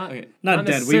 Well, not Okay. Not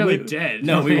dead. necessarily would dead.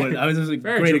 No, we would. I was just like,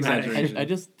 Very great dramatic. exaggeration. I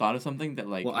just thought of something that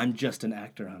like Well, I'm just an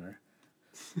actor, Hunter.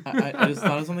 I just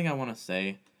thought of something I want to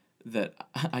say that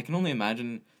I can only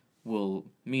imagine will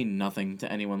mean nothing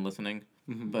to anyone listening.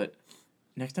 But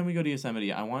next time we go to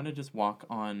Yosemite, I want to just walk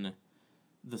on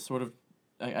the sort of,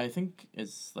 I think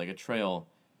it's like a trail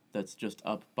that's just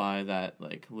up by that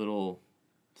like little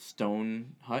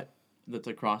stone hut that's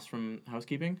across from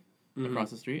housekeeping, across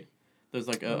the street. There's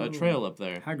like a trail up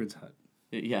there. Hagrid's hut.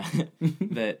 Yeah,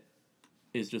 that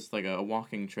is just like a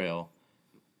walking trail,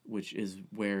 which is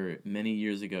where many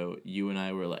years ago you and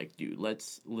I were like, dude,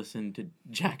 let's listen to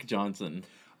Jack Johnson.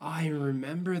 I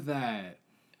remember that.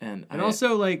 And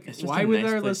Also, like, it's just why a would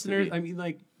nice our place to listeners? be. I mean,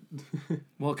 like,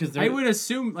 well, because I would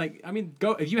assume, like,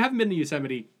 go if you haven't been to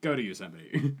Yosemite, go to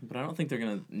Yosemite. but I don't think they're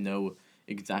gonna know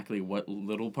exactly what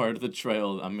little part of the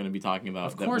trail I'm gonna be talking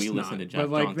about Of that course we not. listen to Jack But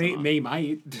like, Johnson they on.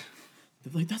 might.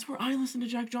 They're like, that's where I listen to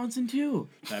Jack Johnson too.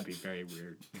 That'd be very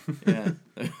weird. Yeah,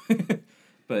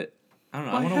 but I don't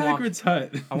know. I want to walk. Hagrid's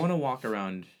hut. I want to walk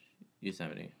around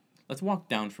Yosemite. Let's walk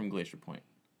down from Glacier Point,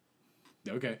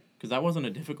 Okay. because that wasn't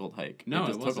a difficult hike. No, it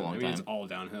just it wasn't. took a long I mean, time. it's all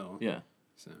downhill. Yeah,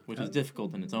 So. which is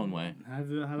difficult in its own way. Have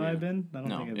Yeah. I been? I don't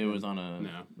No, think I've it been. was on a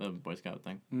No. Boy Scout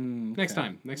thing. Next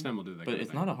time we'll do that. But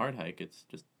it's not a hard hike. It's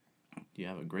just you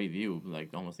have a great view like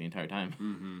almost the entire time.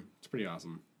 Mm-hmm. It's pretty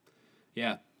awesome.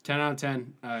 Yeah, 10 out of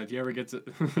 10. If you ever get to,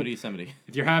 Go to Yosemite.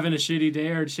 if you're having a shitty day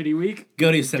or a shitty week, Go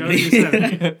to go Yosemite. to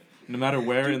Yosemite. No matter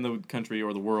where in the country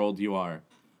or the world you are,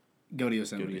 Go to go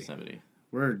Yosemite. to Yosemite.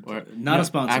 We're Or- not no, a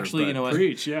sponsor. Actually, but you know what?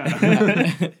 Preach,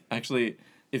 yeah. Actually,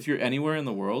 if you're anywhere in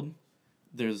the world,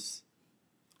 there's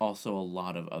also a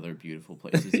lot of other beautiful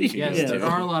places you can Yes, go Yeah. to. there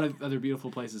are a lot of other beautiful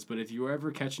places, but if you're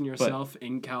ever catching yourself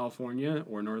in California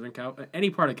or Northern Cal, any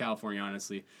part of California,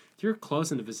 honestly, if you're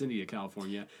close in the vicinity of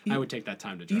California, I would take that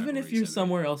time to drive. Even over if you're Yosemite.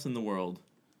 somewhere else in the world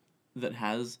that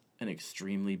has an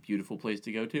extremely beautiful place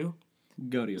to go to,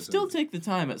 go to Yosemite. still take the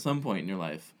time at some point in your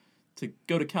life to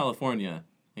go to California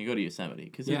and go to Yosemite,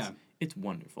 because Yeah. It's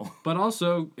wonderful. But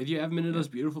also, if you haven't been to those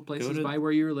beautiful places to- by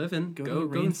where you're living, Go go to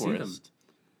the and see them. rainforest.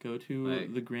 Go to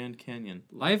Like- the Grand Canyon.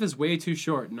 Life is way too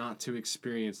short not to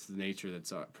experience the nature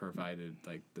that's provided,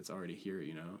 like that's already here.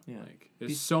 You know, Yeah. like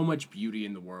there's so much beauty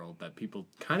in the world that people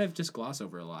kind of just gloss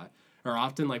over a lot. Or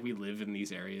often, like we live in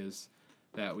these areas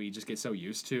that we just get so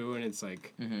used to, and it's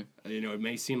like, you know, it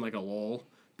may seem like a lull,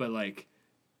 but like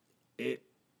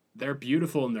they're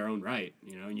beautiful in their own right,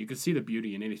 you know, and you can see the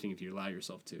beauty in anything if you allow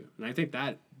yourself to. And I think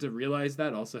that to realize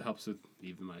that also helps with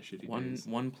even my shitty days.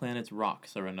 One planet's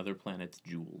rocks are another planet's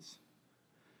jewels.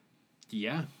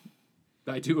 Yeah,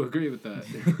 I do agree with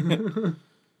that.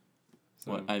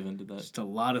 What Ivan did that. Just a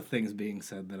lot of things being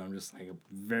said that I'm just like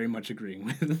very much agreeing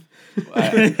with.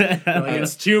 Like,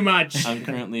 it's too much. I'm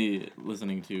currently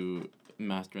listening to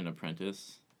Master and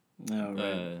Apprentice, No,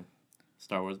 right.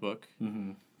 Star Wars book.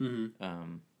 Mm-hmm.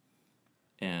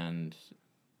 And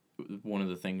one of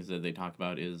the things that they talk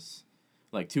about is,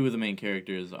 like, two of the main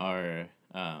characters are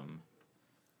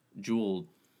jewel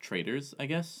traders, I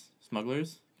guess,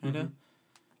 smugglers, kind of,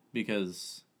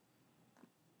 because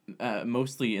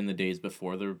mostly in the days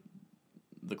before the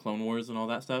Clone Wars and all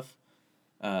that stuff,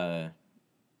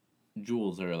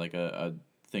 jewels are like a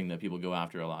thing that people go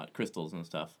after a lot, crystals and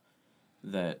stuff,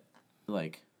 that,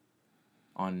 like,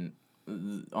 on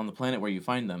the planet where you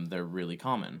find them, they're really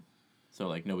common. So,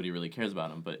 like, nobody really cares about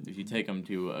them. But if you take them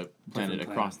to a planet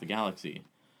across the galaxy,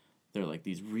 they're, like,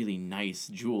 these really nice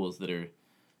jewels that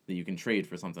you can trade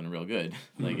for something real good.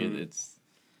 Like, it's...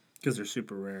 Because they're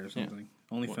super rare or something.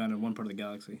 Only found in one part of the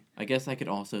galaxy. I guess I could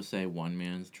also say one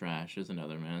man's trash is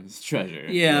another man's treasure.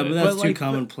 Yeah, but that's too like,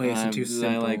 commonplace and too 'cause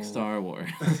simple. I like Star Wars.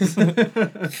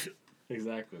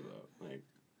 Exactly, though. Like,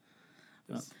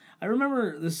 I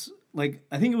remember this, like,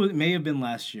 I think it may have been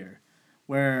last year,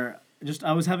 where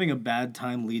I was having a bad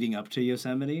time leading up to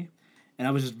Yosemite, and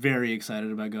I was just very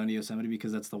excited about going to Yosemite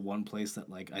because that's the one place that,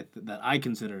 like, that I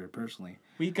consider personally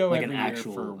we go like every an year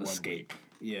actual for 1 escape.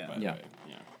 week. Yeah. By the Yeah. way.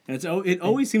 Yeah. And it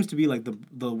always seems to be like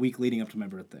the week leading up to my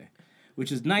birthday,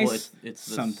 which is nice Well, it's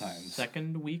the sometimes.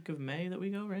 second week of May that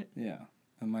we go, right? Yeah.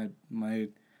 And my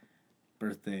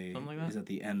birthday Something like that? is at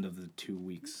the end of the 2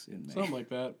 weeks in May. Something like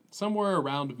that. Somewhere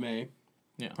around May.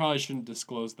 Yeah. Probably shouldn't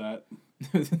disclose that.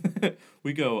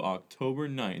 We go October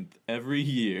 9th every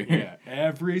year. Yeah,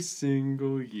 every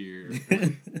single year.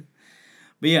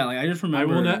 But yeah, like I just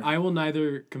remember I will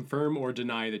neither confirm or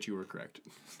deny that you were correct.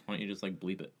 Why don't you just, like,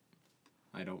 bleep it?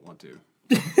 I don't want to.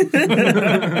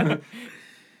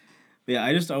 Yeah,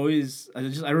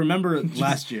 I remember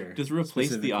last year. Just replace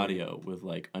the specifically. audio with,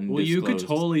 like, undisclosed Well, you could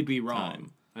totally be wrong.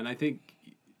 time. And I think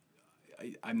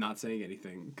I'm not saying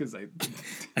anything because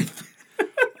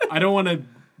I don't want to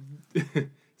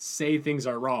say things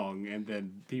are wrong and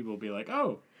then people will be like,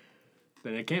 oh,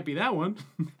 then it can't be that one.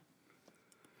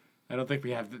 I don't think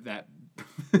we have that.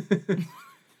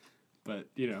 But,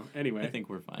 you know, anyway. I think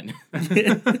we're fine.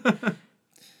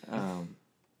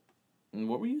 And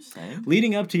what were you saying?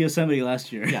 Leading up to Yosemite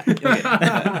last year. Yeah.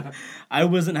 Okay. I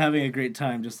wasn't having a great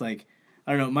time. Just like,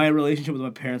 I don't know, my relationship with my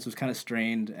parents was kind of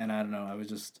strained, and I don't know, I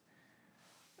just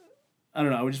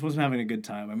wasn't having a good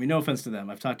time. I mean, no offense to them.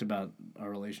 I've talked about our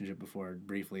relationship before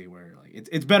briefly, where like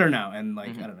it's better now, and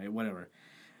like I don't know, whatever.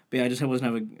 But yeah, I just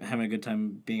wasn't having a good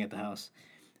time being at the house,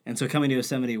 and so coming to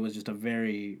Yosemite was just a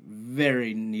very,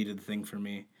 very needed thing for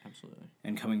me. Absolutely.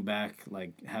 And coming back,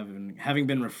 like having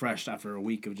been refreshed after a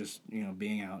week of just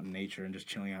being out in nature and just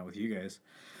chilling out with you guys,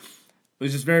 it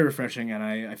was just very refreshing, and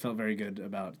I felt very good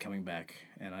about coming back.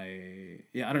 And I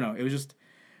don't know, it was just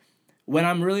when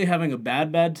I'm really having a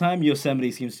bad time,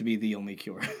 Yosemite seems to be the only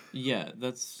cure. Yeah,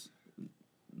 that's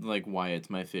like why it's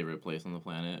my favorite place on the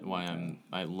planet. Why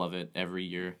I love it every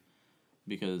year,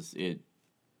 because it,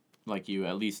 like you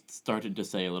at least started to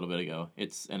say a little bit ago,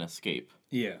 it's an escape.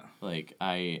 Yeah. Like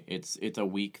it's a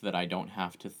week that I don't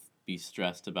have to be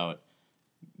stressed about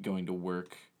going to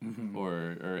work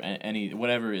or any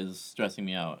whatever is stressing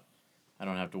me out. I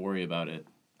don't have to worry about it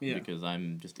because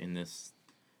I'm just in this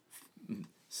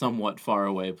somewhat far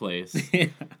away place.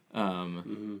 I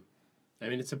mean,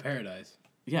 it's a paradise.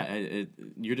 Yeah,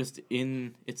 you're just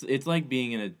in. It's like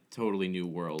being in a totally new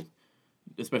world,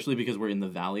 especially because we're in the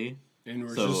valley. And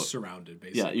we're So- just surrounded,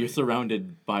 basically. Yeah, you're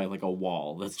surrounded by like a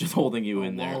wall that's just holding you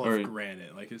in there. wall of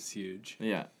granite, like it's huge.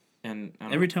 Yeah, and I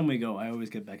don't Every time we go, I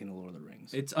always get back into Lord of the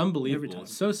Rings. It's unbelievable. time.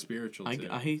 It's so spiritual, know.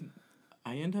 too.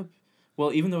 I end up.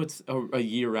 Well, even though it's a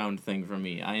year-round thing for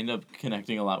me, I end up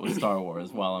connecting a lot with Star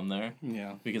Wars while I'm there.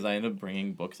 Yeah. Because I end up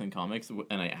bringing books and comics,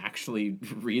 and I actually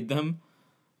read them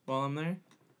while I'm there.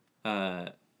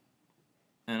 And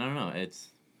I don't know,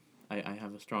 I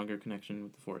have a stronger connection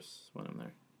with the Force when I'm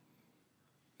there.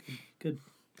 Good.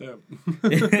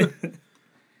 Dope.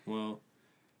 Well,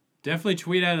 definitely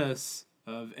tweet at us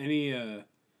of any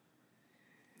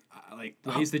like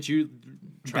ways that you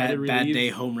try to relieve bad day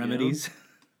home you know? remedies.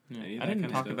 Yeah. Any of I that didn't kind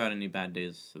of talk stuff. about any bad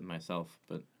days with myself,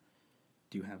 but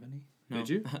Do you have any? no, Did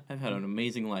you? I've had an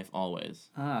amazing life always.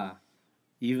 Ah,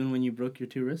 even when you broke your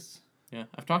 2 wrists. Yeah,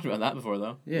 I've talked about that before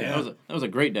though. Yeah. That was a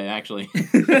great day actually.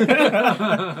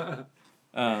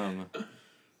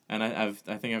 And I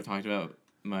think I've talked about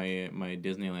my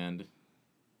Disneyland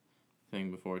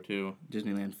thing before too.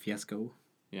 Disneyland fiasco.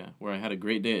 Yeah, where I had a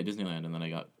great day at Disneyland and then I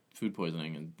got food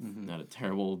poisoning and had a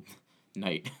terrible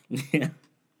night. Yeah.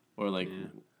 Or like,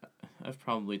 I've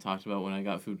probably talked about when I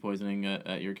got food poisoning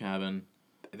at your cabin.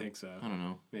 I think so. I don't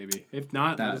know. Maybe. If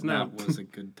not, let us That know. was a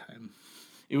good time.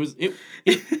 It was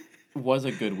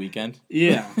a good weekend.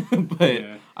 Yeah. But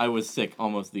Yeah. I was sick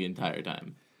almost the entire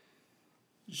time.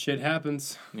 Shit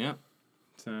happens. Yeah.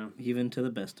 So Even to the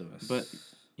best of us. But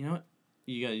you know what?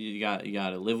 You got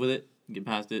to live with it, get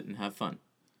past it, and have fun.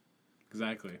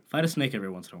 exactly. Fight a snake every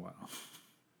once in a while.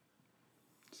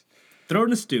 Throw it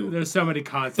in a stew. There's so many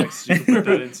contexts you can put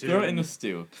that into. Throw it in the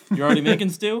stew. You're already making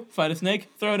stew. Fight a snake.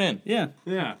 Throw it in. Yeah.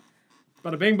 Yeah.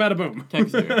 Bada bing, bada boom.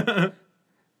 Texture.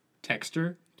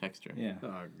 Texture. Texture. Yeah.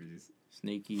 Oh, geez.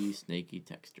 Snaky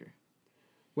texture.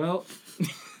 Well.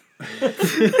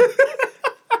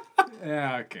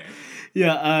 Yeah. Okay.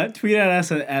 Yeah, tweet at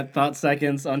us at Thought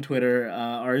Seconds on Twitter.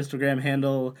 Our Instagram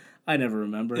handle, I never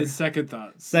remember. It's second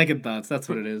thoughts. Second Thoughts, that's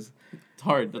what it is. It's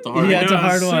hard. That's a hard Yeah, one. it's a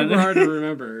hard super one. hard to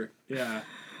remember. Yeah.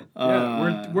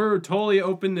 Yeah, we're totally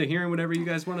open to hearing whatever you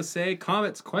guys want to say.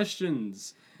 Comments,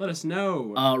 questions. Let us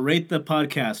know. Rate the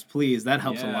podcast, please. That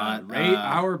helps a lot. Rate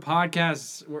our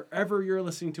podcasts wherever you're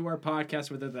listening to our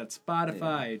podcast, whether that's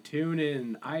Spotify,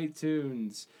 TuneIn,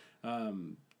 iTunes,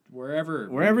 wherever.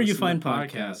 Wherever you listen to find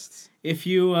podcasts. If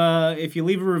you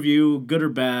leave a review, good or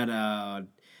bad,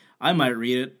 I might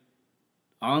read it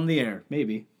on the air,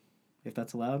 maybe, if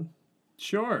that's allowed.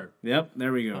 Sure. Yep,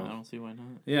 there we I go. don't see why not.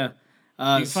 Yeah.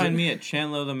 You can find me at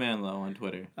Chandler the Manlow on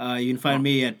Twitter. You can find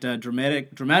me at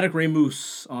dramatic Ray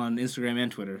Moose on Instagram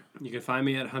and Twitter. You can find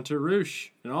me at Hunter Roosh,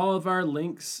 and all of our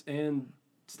links and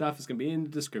stuff is gonna be in the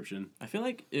description. I feel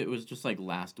like it was just like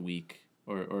last week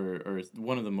or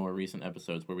one of the more recent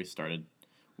episodes where we started.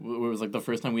 It was like the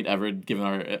first time we'd ever given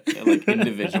our like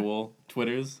individual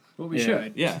Twitters. Well, we Yeah.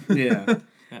 should. Yeah. Yeah.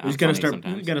 Yeah, We just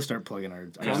gotta start plugging our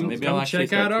Come- maybe Come I'll actually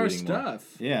check out start our tweeting more.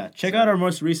 stuff. Yeah, check out our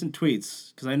most recent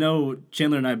tweets because I know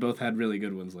Chandler and I both had really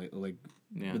good ones like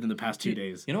Yeah. within the past 2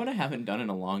 days. You know what I haven't done in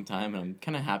a long time, and I'm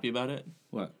kind of happy about it.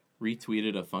 What?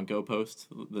 Retweeted a Funko post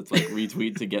that's like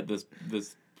retweet to get this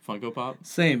Funko Pop.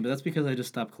 Same, but that's because I just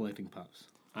stopped collecting pops.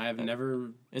 I have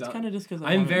never. It's done- kind of just because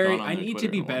I'm very. I need to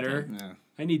be better. Yeah.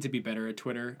 I need to be better at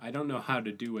Twitter. I don't know how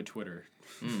to do a Twitter.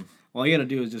 All you gotta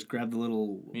do is just grab the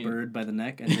little Yeah. bird by the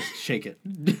neck and just shake it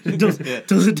until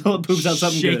it poops out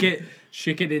something Shake good.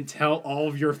 shake it, and tell all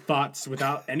of your thoughts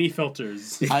without any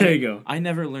filters. There you go. I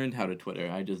never learned how to Twitter.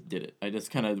 I just did it. I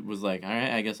just kind of was like, all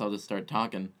right, I guess I'll just start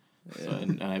talking. So,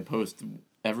 and I post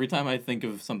every time I think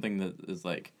of something that is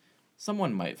like,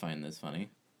 someone might find this funny.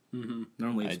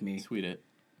 Normally I it's me. tweet it.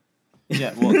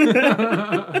 Yeah,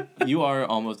 well, you are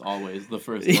almost always the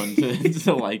first one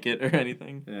to like it or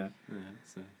anything. Yeah.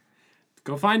 So,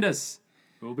 go find us.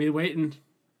 We'll be waiting.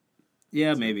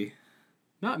 Yeah, maybe.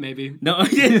 Not maybe. No.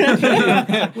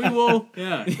 We will.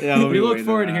 Yeah. Yeah, we'll we be look waiting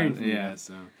forward to around. hearing from you Yeah. guys.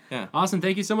 So. Yeah. Awesome.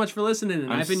 Thank you so much for listening.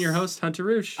 And I've been your host, Hunter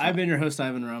Roosh. I've been your host,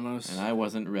 Ivan Ramos. And I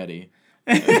wasn't ready.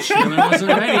 Chandler wasn't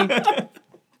ready.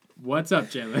 What's up,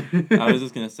 Chandler? I was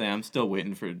just gonna say I'm still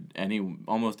waiting for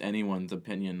almost anyone's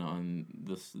opinion on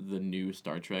the new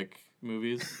Star Trek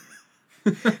movies.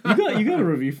 You got a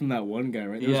review from that one guy,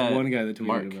 right? There Yeah, was one guy that tweeted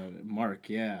Mark. about it. Mark,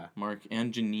 yeah. Mark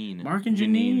and Janine. Mark and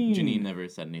Janine. Janine never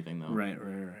said anything though. Right.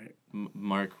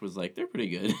 Mark was like, they're pretty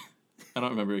good. I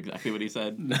don't remember exactly what he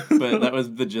said, but that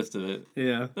was the gist of it.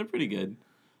 Yeah. They're pretty good,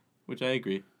 which I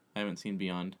agree. I haven't seen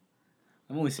Beyond.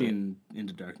 I've only seen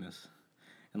Into Darkness.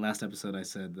 And last episode I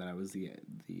said that I was the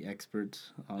expert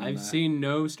on I've seen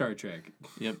no Star Trek.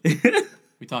 Yep.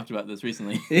 We talked about this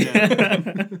recently.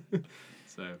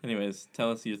 So Anyways, tell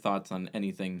us your thoughts on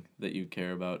anything that you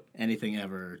care about. anything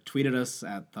ever. Tweet at us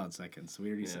at Thought Seconds. We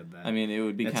already said that. I mean, it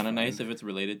would be That's kind of fine. nice if it's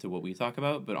related to what we talk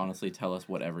about, but honestly, tell us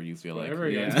whatever you feel whatever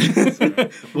like. you yeah. guys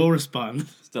want. We'll respond.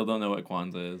 Still don't know what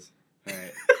Kwanzaa is. All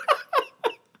right.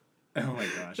 Oh my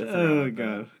gosh. I forgot Oh about that.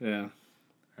 god. Yeah. All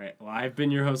right. Well, I've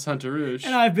been your host, Hunter Roosh.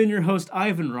 And I've been your host,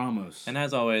 Ivan Ramos. And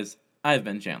as always, I've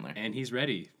been Chandler. And he's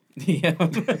ready. Yeah.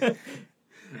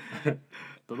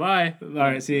 Bye-bye. All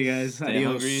right, see you guys. Stay Adios.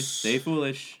 hungry, stay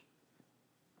foolish.